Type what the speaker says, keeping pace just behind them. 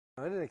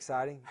Isn't it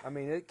exciting? I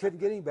mean, it couldn't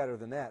get any better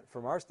than that.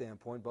 From our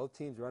standpoint, both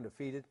teams are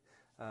undefeated.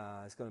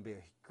 It's going to be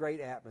a great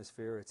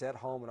atmosphere. It's at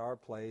home at our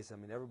place. I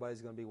mean,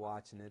 everybody's going to be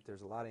watching it.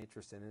 There's a lot of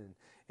interest in it.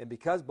 And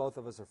because both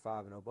of us are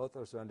 5-0, both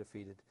of us are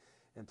undefeated,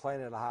 and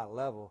playing at a high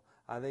level,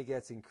 I think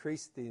that's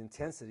increased the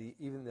intensity,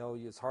 even though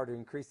it's hard to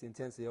increase the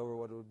intensity over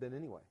what it would have been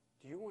anyway.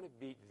 Do you want to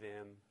beat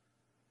them,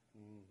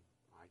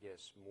 I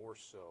guess, more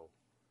so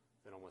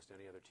than almost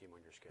any other team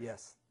on your schedule?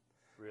 Yes.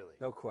 Really?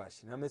 No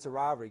question. I mean, it's a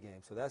rivalry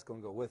game, so that's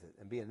going to go with it.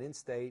 And being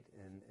in-state,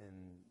 and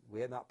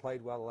we had not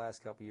played well the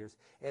last couple of years,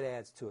 it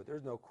adds to it.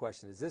 There's no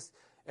question.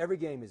 Every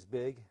game is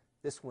big.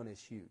 This one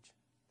is huge.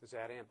 Does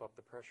that amp up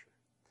the pressure?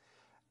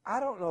 I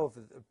don't know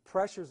if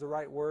pressure is the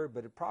right word,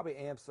 but it probably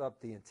amps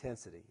up the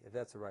intensity, if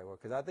that's the right word,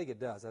 because I think it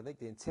does. I think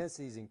the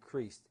intensity is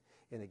increased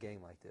in a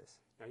game like this.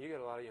 Now, you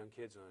got a lot of young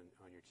kids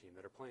on your team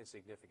that are playing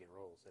significant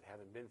roles that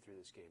haven't been through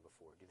this game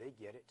before. Do they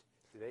get it?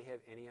 Do they have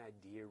any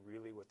idea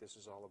really what this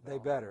is all about? They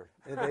better.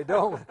 If they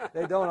don't,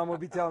 I'm going to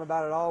be telling them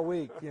about it all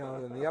week. You know,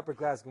 and the upper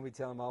class is going to be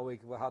telling them all week,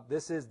 well, how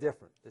this is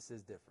different. This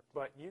is different.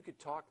 But you could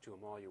talk to them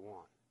all you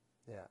want.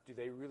 Yeah. Do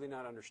they really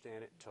not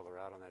understand it until they're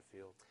out on that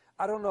field?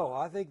 I don't know.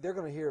 I think they're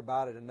going to hear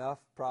about it enough,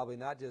 probably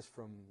not just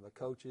from the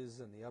coaches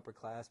and the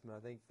upperclassmen. I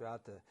think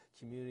throughout the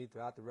community,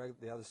 throughout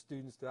the other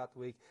students throughout the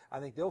week. I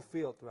think they'll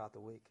feel it throughout the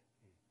week.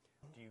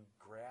 Do you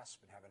grasp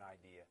and have an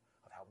idea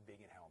of how big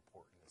and how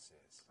important this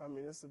is? I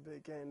mean, it's a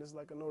big game. It's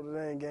like a Notre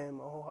Dame game,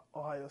 an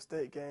Ohio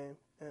State game,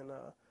 and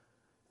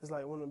it's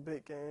like one of the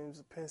big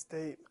games. Penn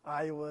State,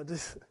 Iowa.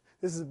 This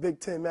is a Big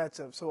Ten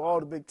matchup, so all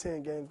the Big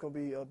Ten games going to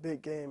be a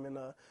big game,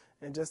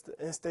 and just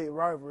the in-state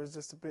rivalry is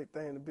just a big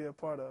thing to be a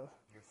part of.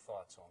 Your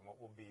thoughts on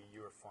what will be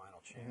your final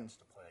chance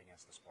to play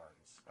against the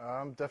Spartans?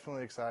 I'm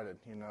definitely excited.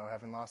 You know,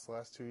 having lost the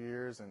last 2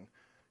 years and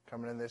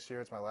coming in this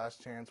year, it's my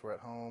last chance. We're at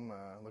home,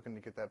 looking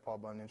to get that Paul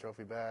Bunyan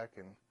Trophy back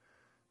and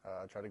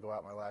try to go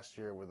out my last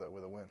year with a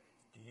win.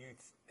 Do you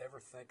ever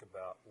think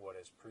about what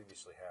has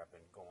previously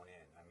happened going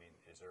in? I mean,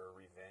 is there a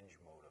revenge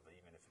motive,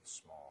 even if it's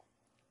small?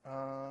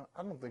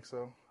 I don't think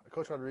so.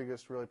 Coach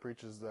Rodriguez really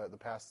preaches that the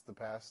past is the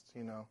past,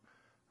 you know.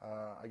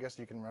 I guess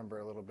you can remember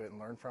a little bit and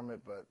learn from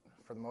it, but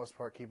for the most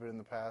part, keep it in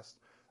the past.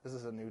 This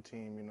is a new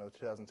team. You know, the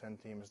 2010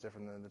 team is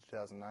different than the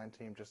 2009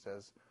 team, just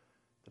as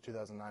the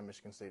 2009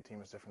 Michigan State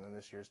team is different than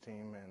this year's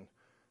team, and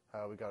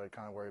we got to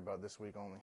kind of worry about this week only.